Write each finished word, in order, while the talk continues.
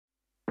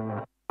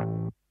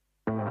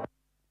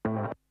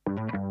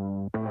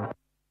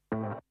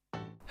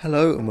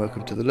Hello and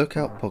welcome to the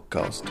Lookout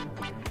podcast.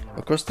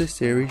 Across this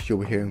series you'll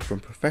be hearing from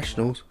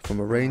professionals from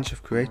a range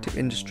of creative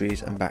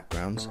industries and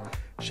backgrounds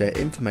share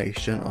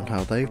information on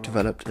how they've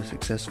developed a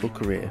successful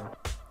career.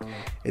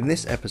 In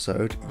this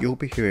episode you'll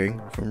be hearing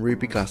from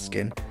Ruby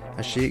Glaskin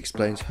as she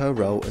explains her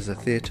role as a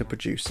theatre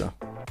producer.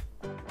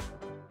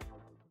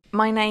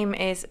 My name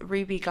is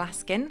Ruby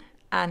Glaskin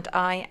and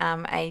I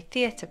am a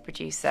theatre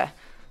producer.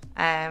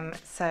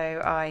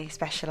 So I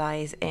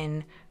specialise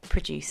in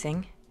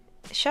producing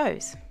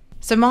shows.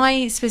 So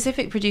my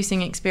specific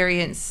producing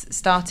experience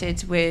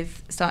started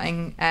with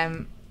starting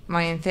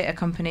my own theatre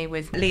company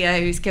with Leo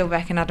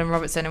Skilbeck and Adam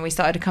Robertson, and we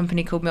started a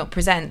company called Milk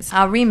Presents.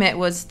 Our remit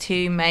was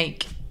to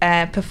make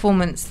a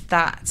performance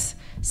that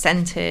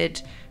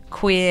centred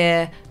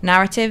queer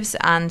narratives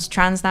and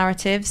trans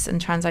narratives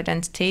and trans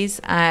identities,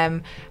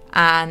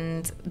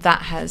 and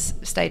that has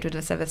stayed with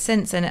us ever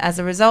since. And as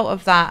a result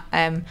of that,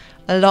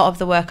 a lot of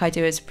the work I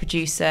do as a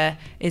producer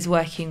is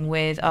working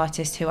with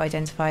artists who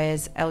identify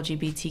as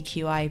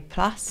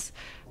LGBTQI+,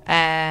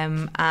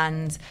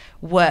 and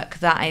work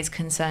that is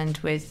concerned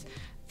with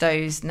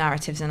those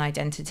narratives and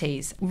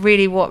identities.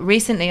 Really what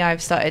recently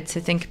I've started to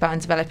think about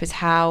and develop is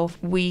how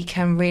we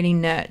can really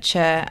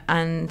nurture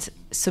and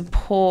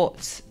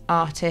support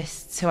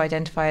artists who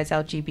identify as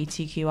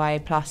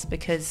LGBTQIA+,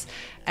 because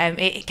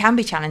it can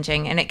be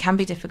challenging and it can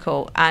be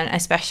difficult, and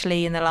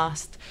especially in the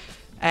last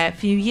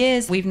few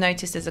years we've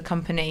noticed as a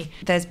company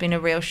there's been a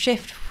real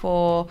shift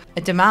for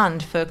a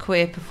demand for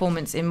queer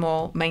performance in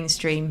more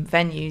mainstream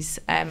venues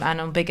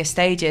and on bigger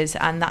stages,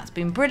 and that's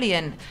been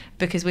brilliant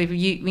because we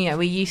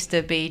used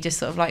to be just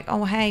sort of like,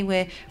 oh hey,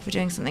 we're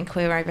doing something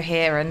queer over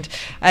here,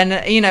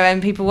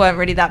 and people weren't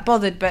really that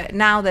bothered, but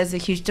now there's a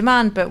huge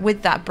demand, but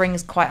with that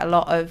brings quite a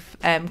lot of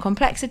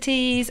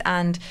complexities,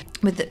 and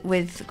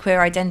with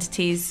queer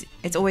identities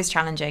it's always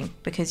challenging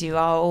because you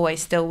are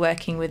always still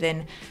working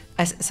within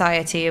a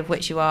society of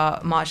which you are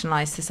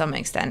marginalised to some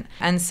extent.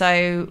 And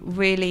so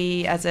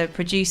really as a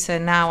producer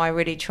now I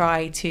really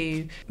try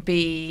to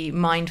be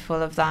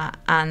mindful of that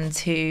and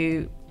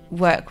to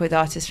work with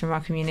artists from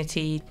our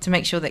community to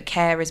make sure that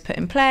care is put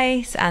in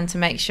place and to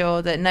make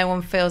sure that no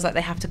one feels like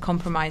they have to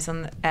compromise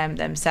on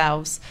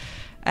themselves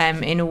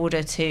in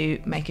order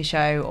to make a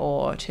show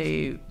or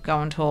to go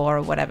on tour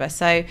or whatever.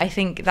 So I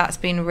think that's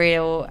been a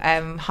real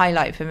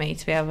highlight for me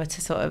to be able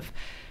to sort of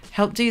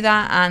help do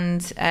that,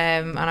 and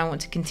I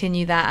want to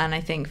continue that. And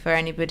I think for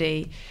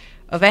anybody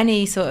of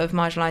any sort of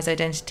marginalised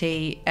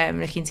identity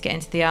looking to get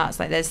into the arts,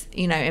 like there's,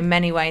 in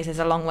many ways there's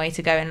a long way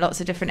to go in lots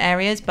of different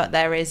areas, but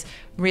there is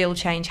real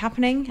change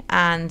happening,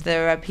 and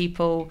there are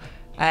people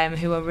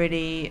who are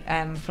really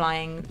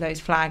flying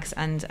those flags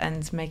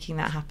and making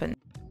that happen.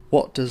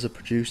 What does a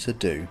producer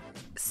do?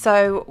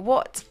 So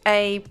what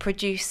a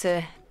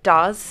producer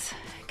does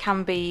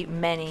can be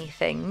many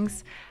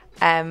things.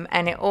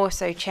 And it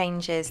also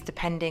changes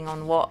depending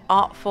on what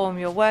art form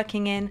you're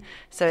working in.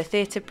 So a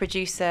theatre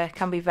producer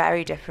can be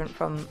very different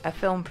from a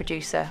film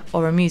producer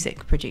or a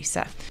music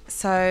producer.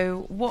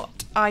 So what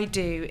I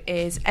do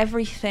is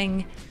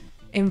everything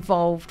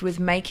involved with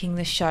making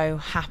the show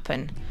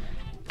happen.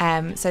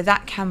 So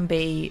that can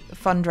be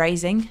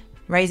fundraising,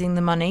 raising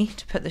the money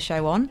to put the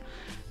show on.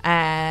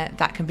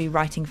 That can be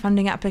writing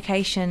funding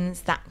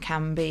applications, that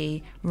can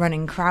be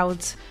running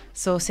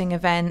crowdsourcing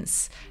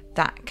events,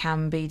 that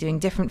can be doing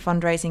different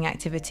fundraising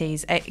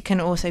activities. It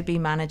can also be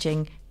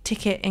managing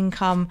ticket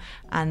income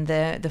and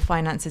the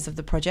finances of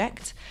the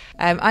project.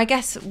 I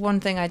guess one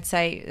thing I'd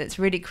say that's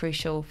really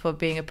crucial for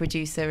being a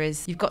producer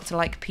is you've got to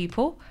like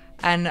people.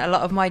 And a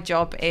lot of my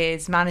job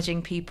is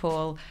managing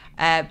people,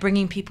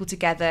 bringing people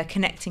together,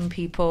 connecting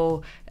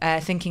people,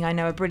 thinking I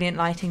know a brilliant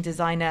lighting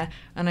designer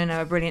and I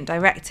know a brilliant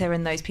director,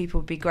 and those people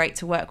would be great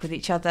to work with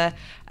each other.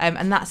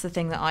 And that's the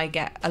thing that I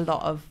get a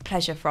lot of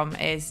pleasure from,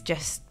 is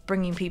just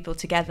bringing people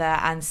together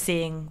and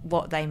seeing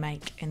what they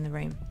make in the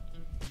room.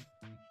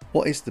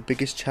 What is the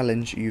biggest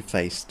challenge you've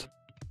faced?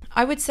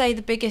 I would say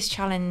the biggest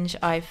challenge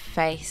I've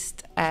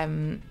faced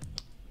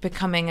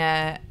becoming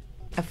a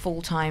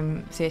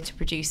full-time theatre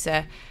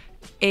producer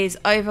is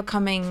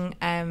overcoming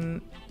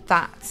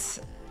that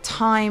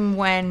time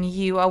when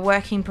you are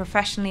working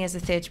professionally as a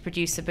theatre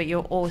producer, but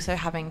you're also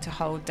having to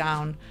hold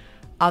down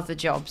other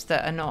jobs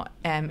that are not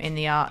in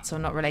the arts or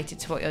not related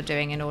to what you're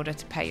doing in order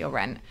to pay your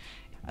rent.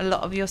 A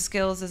lot of your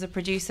skills as a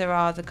producer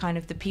are the kind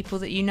of the people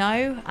that you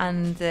know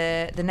and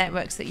the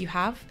networks that you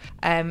have.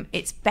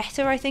 It's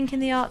better, I think,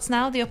 in the arts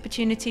now, the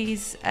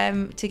opportunities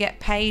to get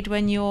paid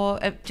when you're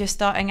just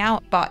starting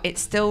out, but it's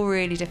still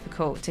really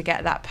difficult to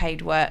get that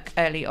paid work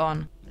early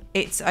on.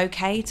 It's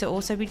okay to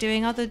also be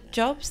doing other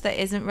jobs that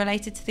isn't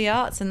related to the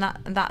arts, and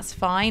that's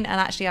fine.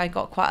 And actually I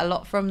got quite a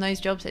lot from those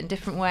jobs in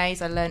different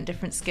ways. I learned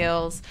different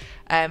skills,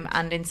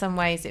 and in some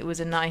ways it was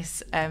a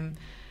nice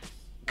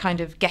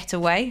kind of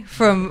getaway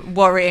from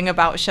worrying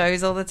about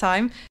shows all the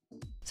time.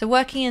 So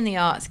working in the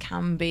arts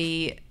can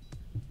be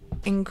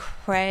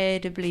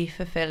incredibly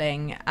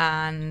fulfilling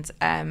and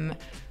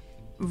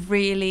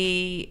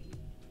really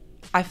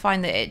I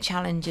find that it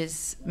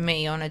challenges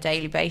me on a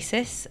daily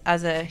basis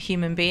as a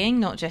human being,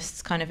 not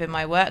just kind of in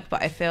my work,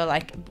 but I feel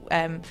like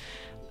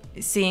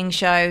seeing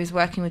shows,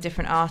 working with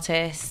different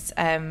artists,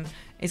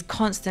 is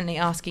constantly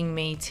asking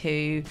me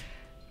to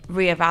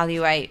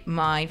reevaluate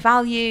my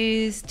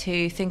values,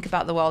 to think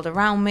about the world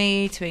around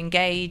me, to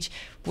engage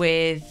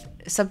with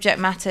subject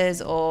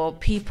matters or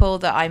people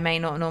that I may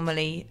not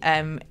normally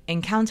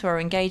encounter or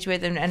engage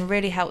with, and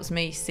really helps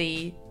me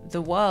see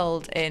the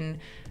world in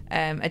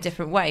a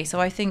different way.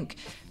 So I think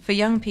for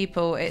young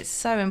people, it's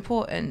so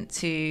important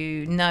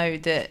to know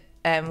that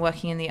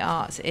working in the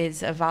arts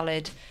is a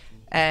valid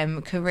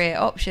career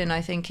option.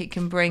 I think it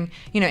can bring,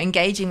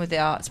 engaging with the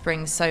arts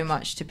brings so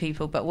much to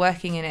people, but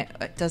working in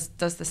it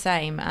does the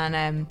same.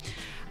 And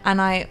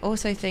I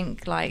also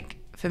think, like,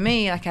 for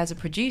me, like as a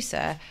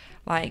producer,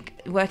 like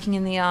working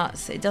in the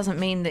arts, it doesn't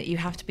mean that you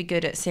have to be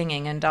good at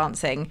singing and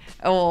dancing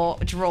or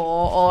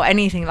draw or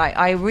anything. Like,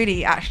 I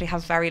really actually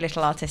have very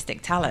little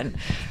artistic talent.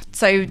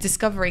 So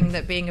discovering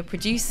that being a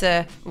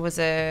producer was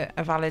a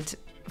valid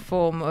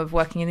form of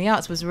working in the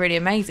arts was really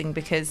amazing,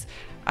 because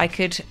I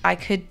could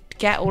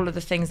get all of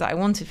the things that I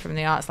wanted from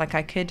the arts. Like,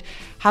 I could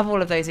have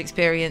all of those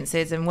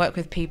experiences and work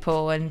with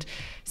people and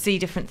see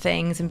different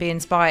things and be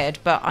inspired,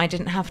 but I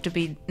didn't have to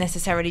be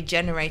necessarily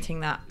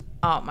generating that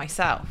art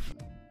myself.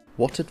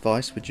 What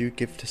advice would you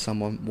give to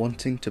someone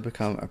wanting to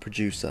become a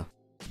producer?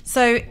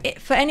 So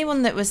for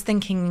anyone that was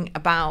thinking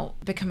about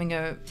becoming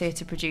a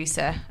theatre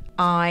producer,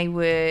 I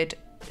would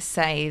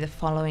say the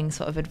following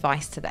sort of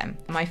advice to them.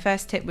 My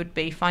first tip would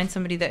be find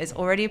somebody that is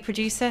already a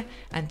producer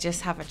and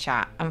just have a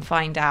chat and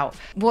find out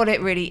what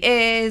it really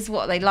is,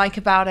 what they like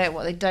about it,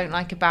 what they don't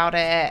like about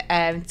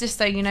it, just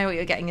so you know what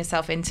you're getting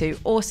yourself into.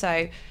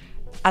 Also,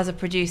 as a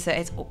producer,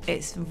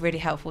 it's really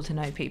helpful to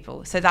know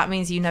people. So that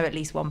means you know at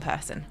least one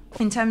person.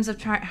 In terms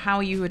of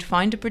how you would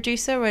find a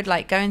producer, I'd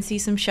like go and see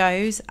some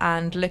shows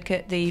and look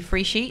at the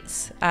free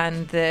sheets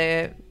and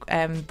the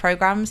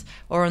programs,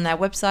 or on their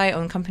website,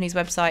 on companies'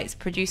 websites.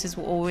 Producers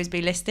will always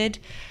be listed.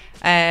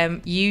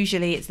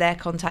 Usually it's their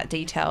contact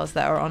details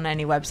that are on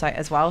any website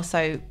as well,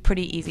 so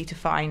pretty easy to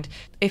find.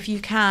 If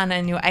you can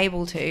and you're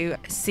able to,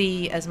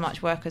 see as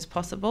much work as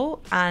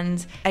possible,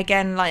 and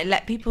again, like,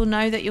 let people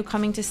know that you're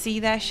coming to see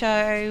their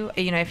show.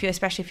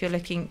 Especially if you're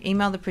looking,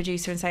 email the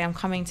producer and say, I'm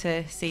coming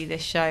to see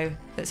this show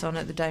that's on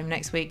at the Dome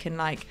next week, and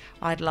like,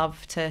 I'd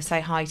love to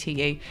say hi to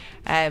you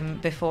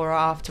before or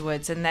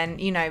afterwards. And then,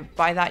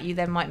 by that you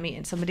then might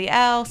meet somebody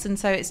else, and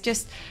so it's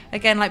just,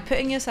 again, like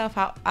putting yourself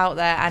out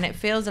there, and it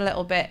feels a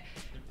little bit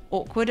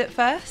awkward at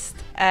first,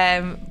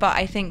 but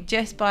I think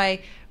just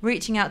by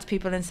reaching out to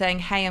people and saying,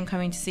 hey, I'm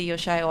coming to see your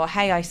show, or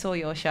hey, I saw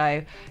your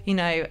show,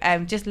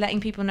 just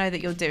letting people know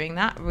that you're doing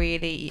that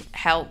really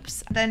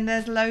helps. Then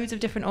there's loads of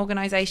different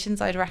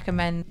organisations I'd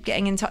recommend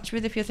getting in touch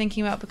with if you're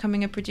thinking about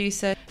becoming a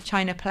producer.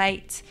 China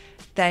Plate,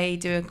 they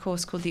do a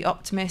course called The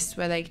Optimist,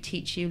 where they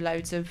teach you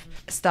loads of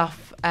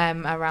stuff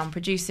around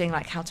producing,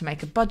 like how to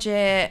make a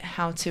budget,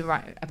 how to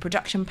write a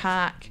production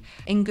pack.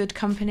 In Good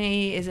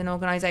Company is an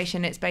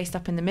organisation, it's based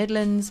up in the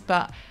Midlands,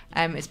 but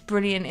it's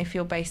brilliant if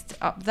you're based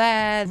up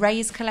there.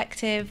 Raise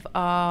Collective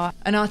are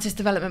an artist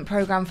development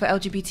programme for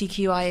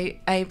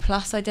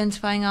LGBTQIA+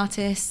 identifying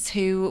artists,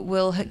 who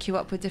will hook you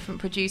up with different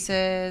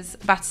producers.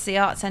 Battersea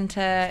Art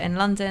Centre in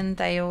London,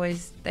 they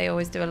always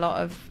do a lot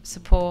of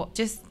support.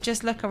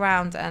 Just look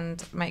around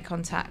and make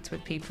contact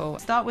with people.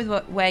 Start with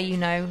what you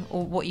know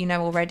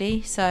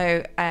already.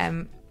 So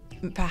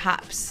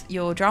perhaps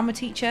your drama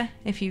teacher,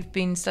 if you've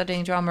been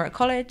studying drama at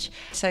college.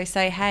 So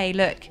say, hey,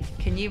 look,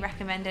 can you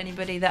recommend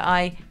anybody that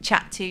I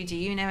chat to? Do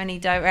you know any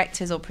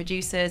directors or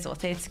producers or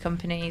theatre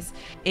companies?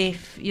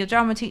 If your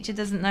drama teacher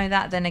doesn't know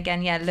that, then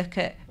again, look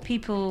at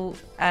people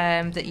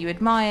that you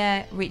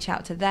admire, reach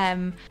out to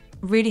them.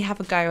 Really have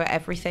a go at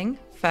everything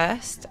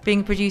first. Being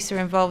a producer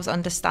involves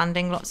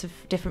understanding lots of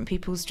different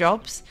people's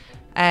jobs,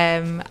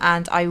 and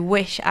I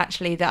wish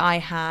actually that I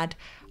had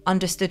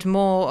understood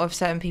more of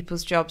certain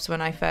people's jobs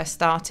when I first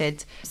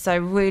started. So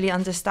really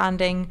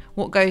understanding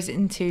what goes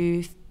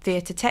into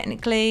theatre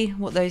technically,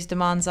 what those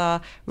demands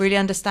are, really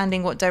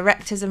understanding what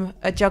directors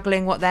are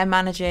juggling, what they're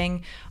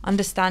managing,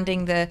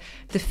 understanding the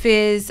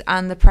fears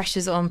and the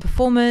pressures on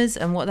performers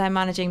and what they're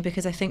managing,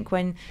 because I think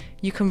when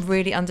you can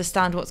really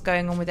understand what's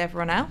going on with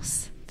everyone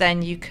else,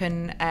 then you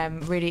can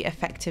really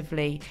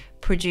effectively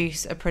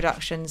produce a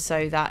production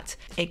so that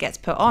it gets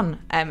put on.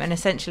 And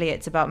essentially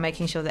it's about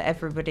making sure that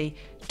everybody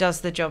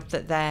does the job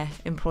that they're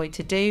employed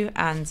to do,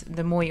 and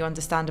the more you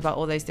understand about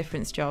all those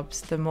different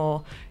jobs, the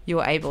more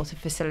you're able to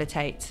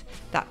facilitate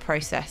that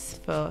process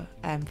for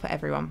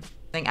everyone.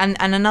 And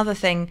another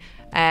thing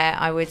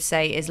I would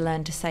say is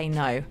learn to say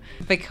no,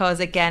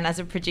 because again, as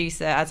a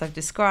producer, as I've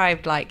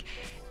described, like,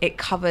 it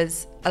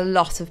covers a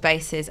lot of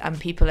bases and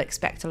people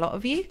expect a lot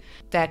of you.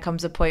 There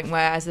comes a point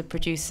where, as a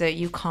producer,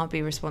 you can't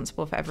be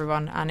responsible for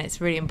everyone, and it's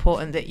really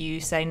important that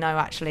you say, no,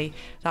 actually,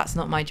 that's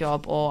not my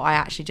job, or I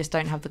actually just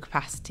don't have the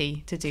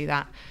capacity to do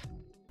that.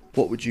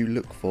 What would you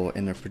look for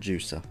in a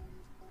producer?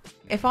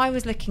 If I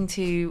was looking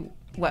to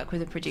work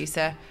with a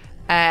producer,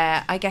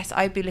 I guess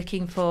I'd be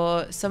looking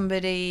for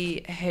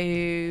somebody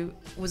who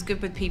was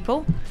good with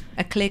people,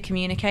 a clear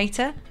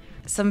communicator,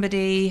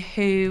 somebody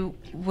who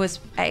was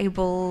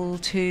able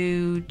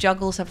to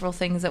juggle several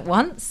things at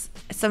once,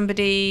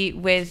 somebody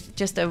with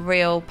just a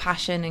real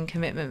passion and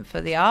commitment for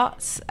the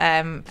arts,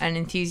 an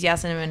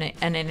enthusiasm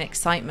and an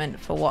excitement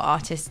for what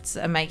artists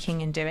are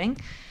making and doing.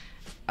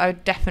 I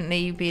would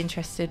definitely be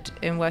interested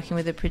in working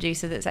with a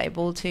producer that's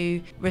able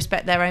to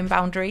respect their own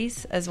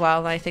boundaries as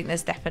well. I think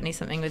there's definitely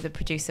something with a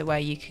producer where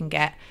you can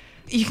get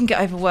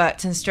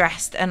overworked and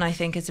stressed, and I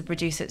think as a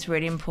producer it's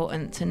really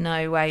important to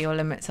know where your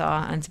limits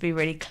are and to be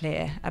really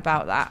clear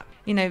about that.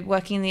 You know,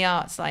 working in the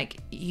arts, like,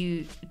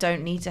 you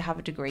don't need to have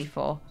a degree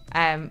for.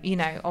 You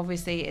know,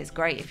 obviously it's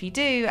great if you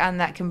do, and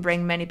that can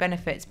bring many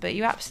benefits, but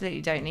you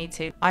absolutely don't need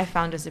to. I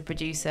found as a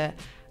producer,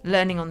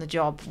 learning on the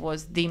job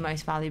was the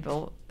most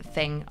valuable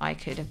thing I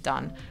could have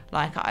done.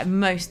 Like,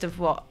 most of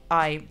what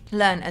I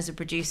learned as a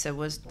producer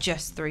was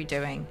just through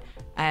doing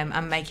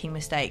and making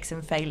mistakes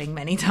and failing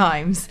many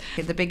times.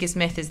 The biggest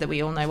myth is that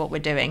we all know what we're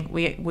doing.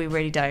 We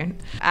really don't,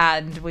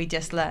 and we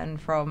just learn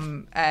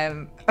from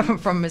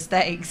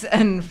mistakes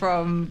and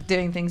from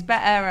doing things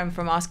better and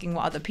from asking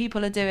what other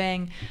people are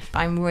doing.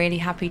 I'm really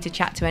happy to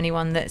chat to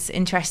anyone that's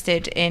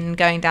interested in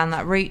going down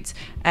that route.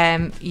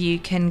 You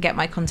can get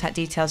my contact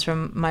details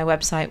from my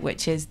website,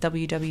 which is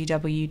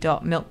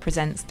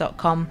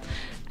www.milkpresents.com.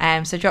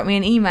 So drop me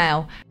an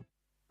email.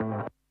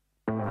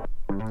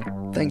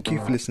 Thank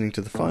you for listening to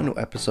the final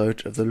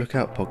episode of the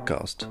Lookout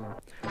podcast.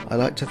 I'd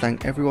like to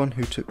thank everyone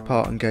who took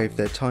part and gave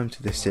their time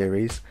to this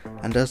series,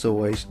 and as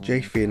always,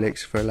 Jay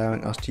Felix for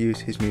allowing us to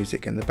use his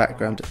music in the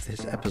background of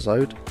this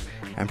episode,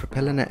 and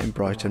Propellernet in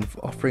Brighton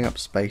for offering up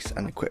space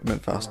and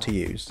equipment for us to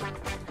use.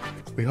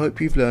 We hope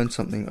you've learned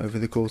something over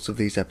the course of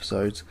these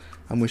episodes,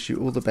 and wish you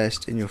all the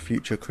best in your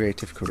future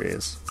creative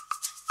careers.